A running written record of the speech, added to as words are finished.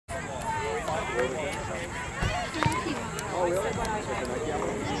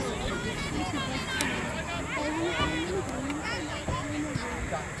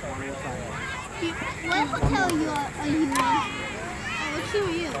What team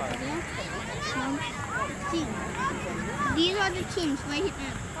are you? Team. These are the teams right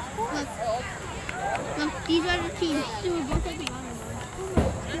here. Look. Look, these are the teams. Dude, we're both at the bottom.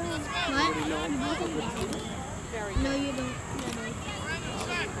 What? We're both at the bottom. No, you don't.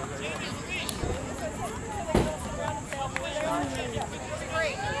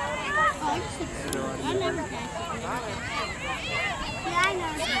 I never passed it. Yeah, I know.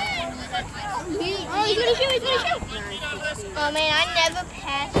 Oh, he's gonna shoot, Oh man, I never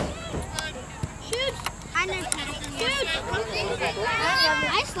passed. Shoot! I never passed. Shoot!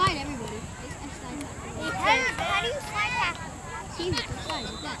 I slide everybody. I slide. How do you slide that? See, you can slide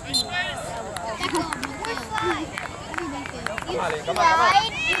like that. You slide, you put slide.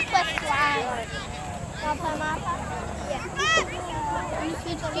 Want to put them up? Yeah. You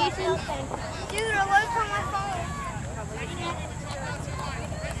switch Jason? Dude, I want to put my phone.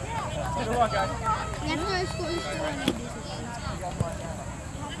 Good luck, guys. That's why I scored this score.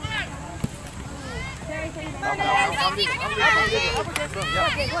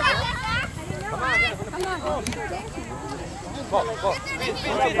 Come on. Ball.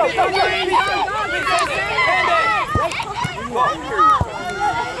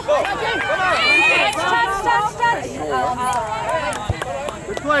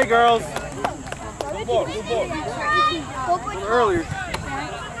 Good play, girls. Good ball. Earlier.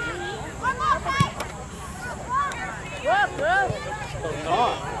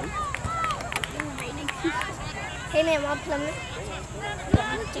 Hey man, want to play?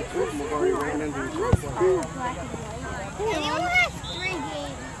 Anyone has 3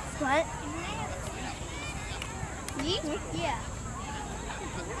 games. What? Me? Yeah.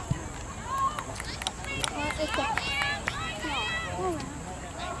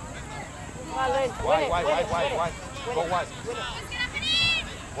 Wide. Go wide.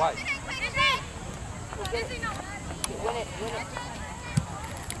 Wide.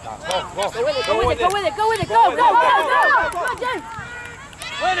 Win it. Go. Go with it. Go. Come on, James.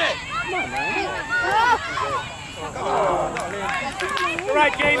 Win it. Come on. All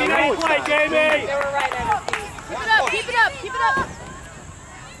right, Jamie. Nice play, Jamie. They were right at us. Keep it up.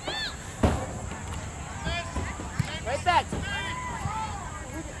 Right back.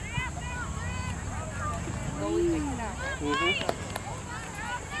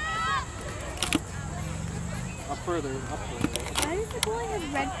 Up further. Why does the boy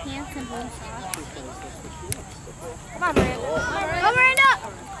have red pants and blue socks? Come on, Miranda. Go, Miranda!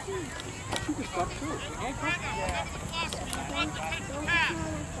 You can stop too.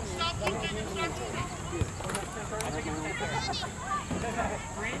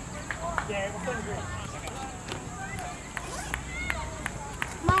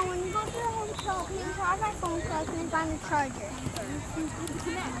 Mom, when you go to the home shop, can you charge my phone so I can find the charger?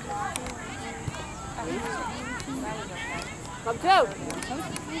 Come two.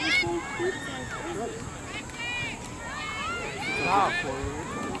 Stop.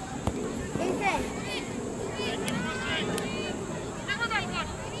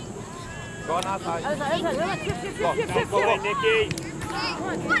 Go on outside. Go, Nikki. Come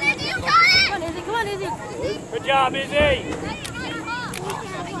on, Izzy, you got it! Come on, Izzy. Good job, Izzy.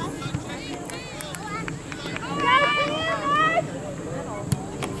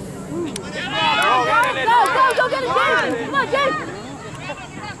 Go get it, James! Come on, James!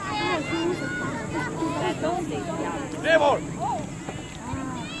 Dribble!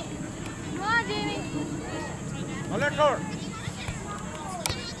 Come on, Jamie! No, let her!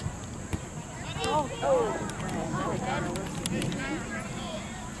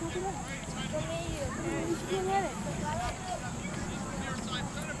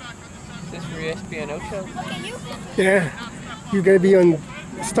 Is this for your SBNO show? Yeah, you're going to be on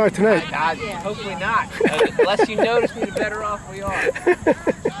Start tonight. Hopefully not. The less you notice me, the better off we are.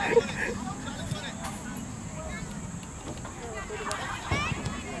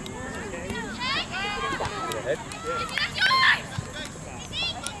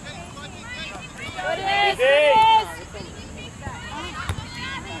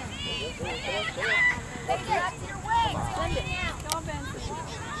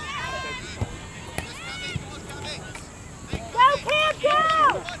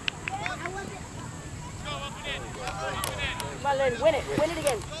 Come on, Lynn, win it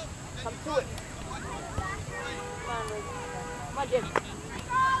again. Come to it. Come on, Jim.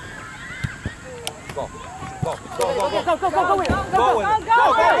 Go. Go win.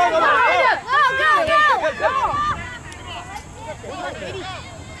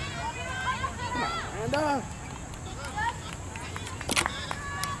 Go.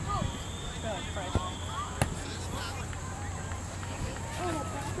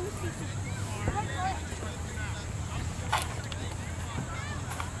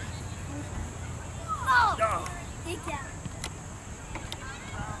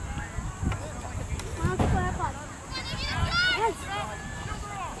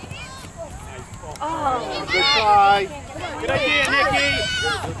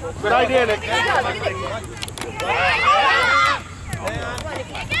 Good idea, Nick. Good job, look at Nick.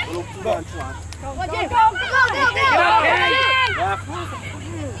 Come on, James. Go. Left. Come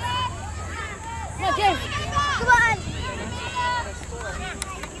on, James. Come on.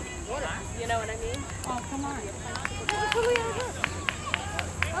 You know what I mean? Oh, come on.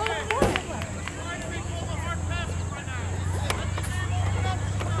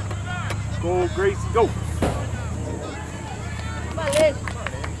 Go, Gracie, go. Come on, Liz.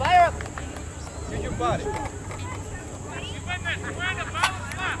 Fire up. Use your body.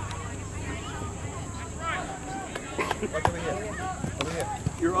 Watch over here. Over here.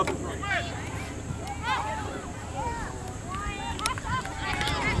 You're up in front.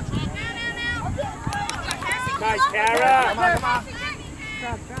 Nice, Kara. Come on, come on.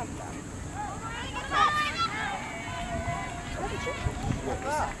 Drop.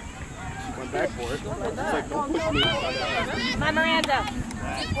 She went back for it. It's like, don't push me. Come on, Miranda.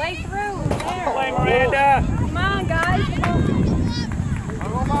 Play through. There. Play, Miranda. Come on, guys.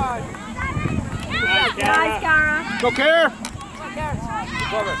 Nice, Nice, Kara. Cara. Go, Care. Come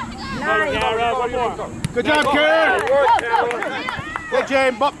on, Cara. Play, Kara. One more. Good job, Care. Go. Go,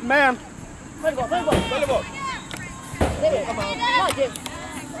 James. Buck, man. Play the ball. There it is. Come on, James.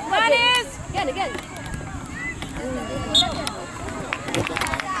 Come on, James. Again.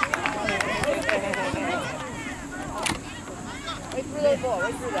 Right through that ball.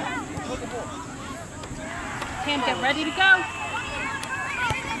 Right through that. Cam, get ready to go.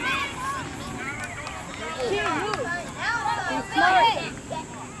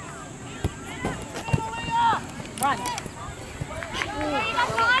 Run.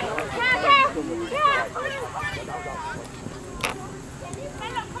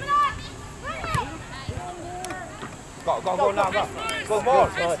 Go now, go. Go, ball.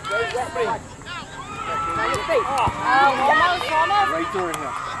 Now your face. Almost. Right through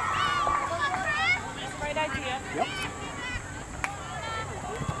here. Right idea. Yep.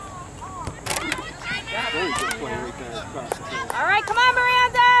 Very good play right there. All right, come on,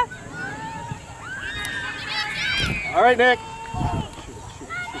 Miranda. All right, Nick.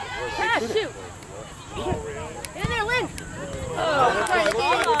 Shoot. In there, Lynn.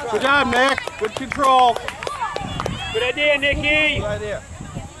 Good job, Nick. Good control. Good idea, Nikki. Good idea.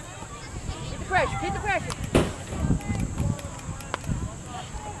 Keep the pressure.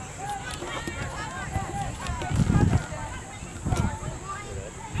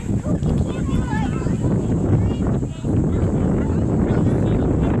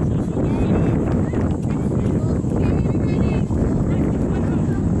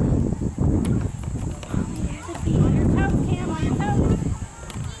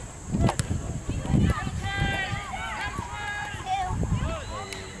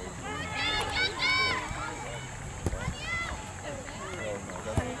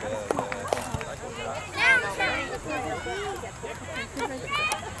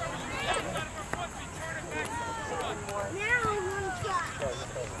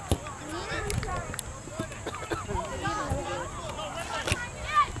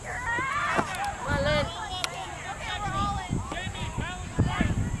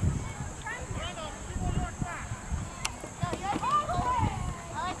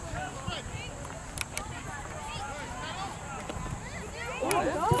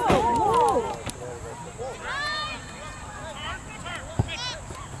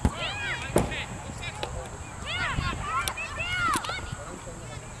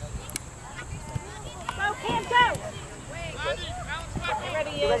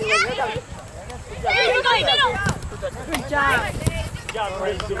 Good job. Good job,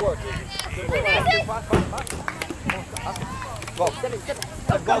 Grace. Good work.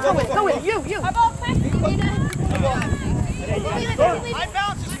 Go with you. Our ball quick. High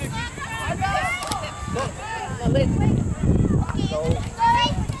bounces, Nicky. High bounces. Now, Liz.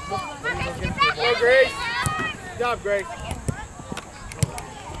 Go, Grace. Good job, Grace.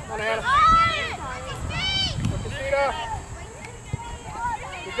 Come on, Hannah. Christina.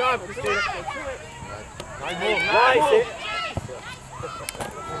 Good job, Christina. Nice move. Nice.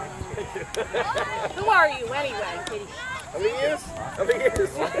 Who are you anyway, Kitty? How many years? How many years?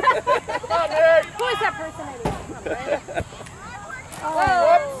 Come on, Nick. Who is that person anyway?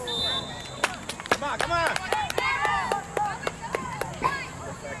 Come on, come on.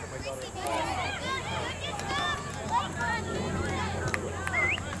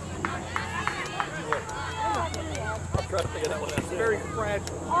 I'm trying to figure that one out. It's very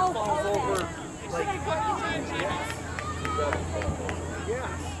fragile. It falls over. Like,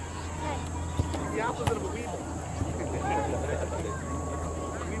 yes. The opposite of a weevil.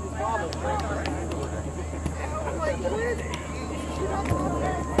 Weevils wobble. I'm like, where did they?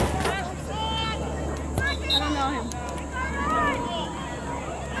 him.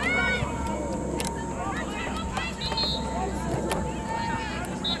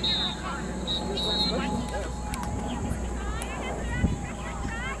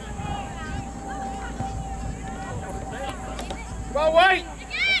 Go, wait!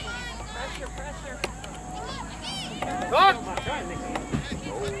 Pressure. Talk!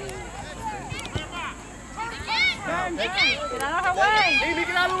 Get out of her way. Amy,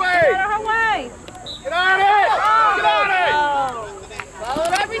 get out of the way! Get out of her way. Get on it! Get on it! Follow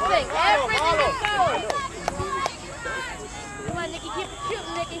everything. Everything is followed. Come on, Nikki. Keep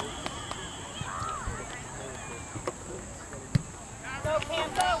shooting, Nikki. Go, Cam,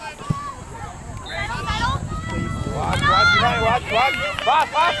 go. Watch.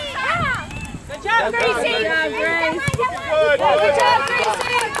 Pass. Good job, Gracie. Good job, Grace. Good. Good job, Gracie.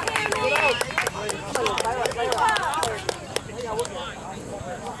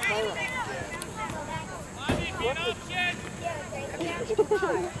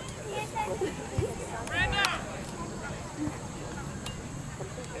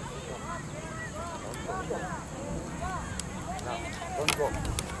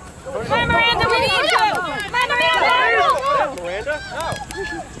 Come on, Miranda, we need you. Come on, Miranda. Miranda? No.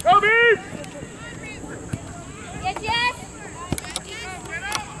 Go, Beef! Yes.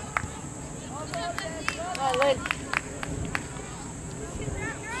 Come on, Lynn.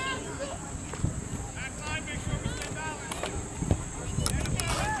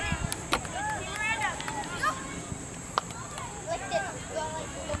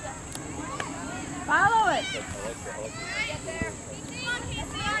 Follow it.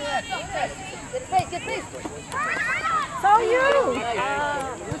 Get pace. So you.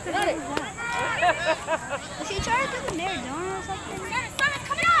 Was she trying to put the Maradona or something?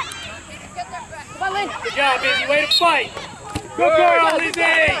 Come on, Lynn. Good job, Izzy. Way to fight. Good girl, Izzy. Good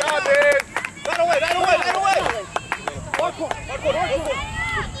job, Liz. That away. Hardcore. Come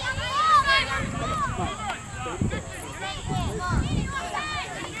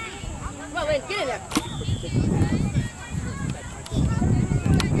on, Lynn. Get in there.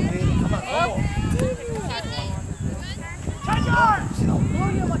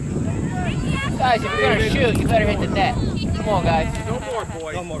 Guys, if you're gonna shoot, you better hit the net. Come on, guys. No more,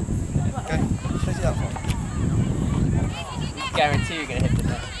 boys. No more. Okay. Guarantee you're gonna hit the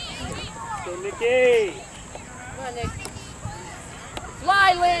net. Go, Nikki. Come on, Nick.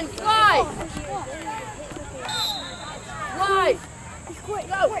 Fly, Lynn. Fly. Go.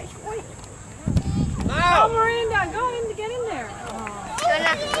 Now. Oh, Miranda, go in to get in there. All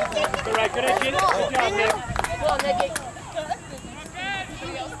right, good idea. Good job, Nick. Come on, Nikki.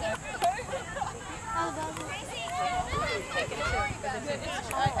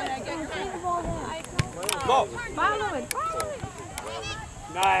 Go. Follow it.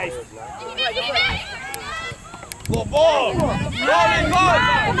 Nice. Go, ball. Go. Come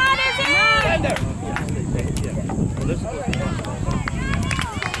on, Izzy.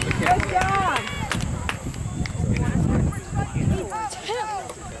 Good job.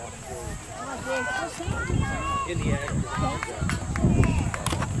 In the air.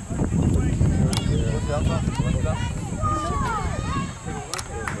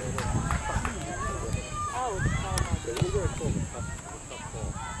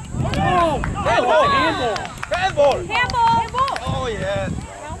 Handball. Oh, yeah.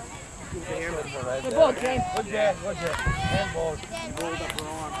 Good ball, James. Good job. Handball. Rolled up her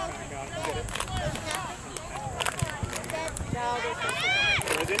arm. Got it.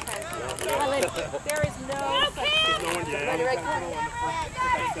 Get it. Come on, Lynn. There is no such thing. No one yet.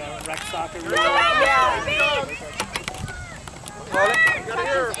 Rec soccer. Yeah.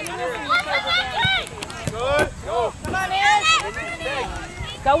 Good. Go. Come on, Iz.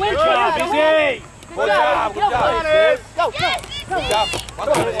 Go in, Good job, Cam. Izzy. Good job. Good job. Go. Good job.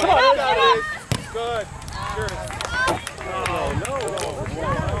 Good. Sure. No.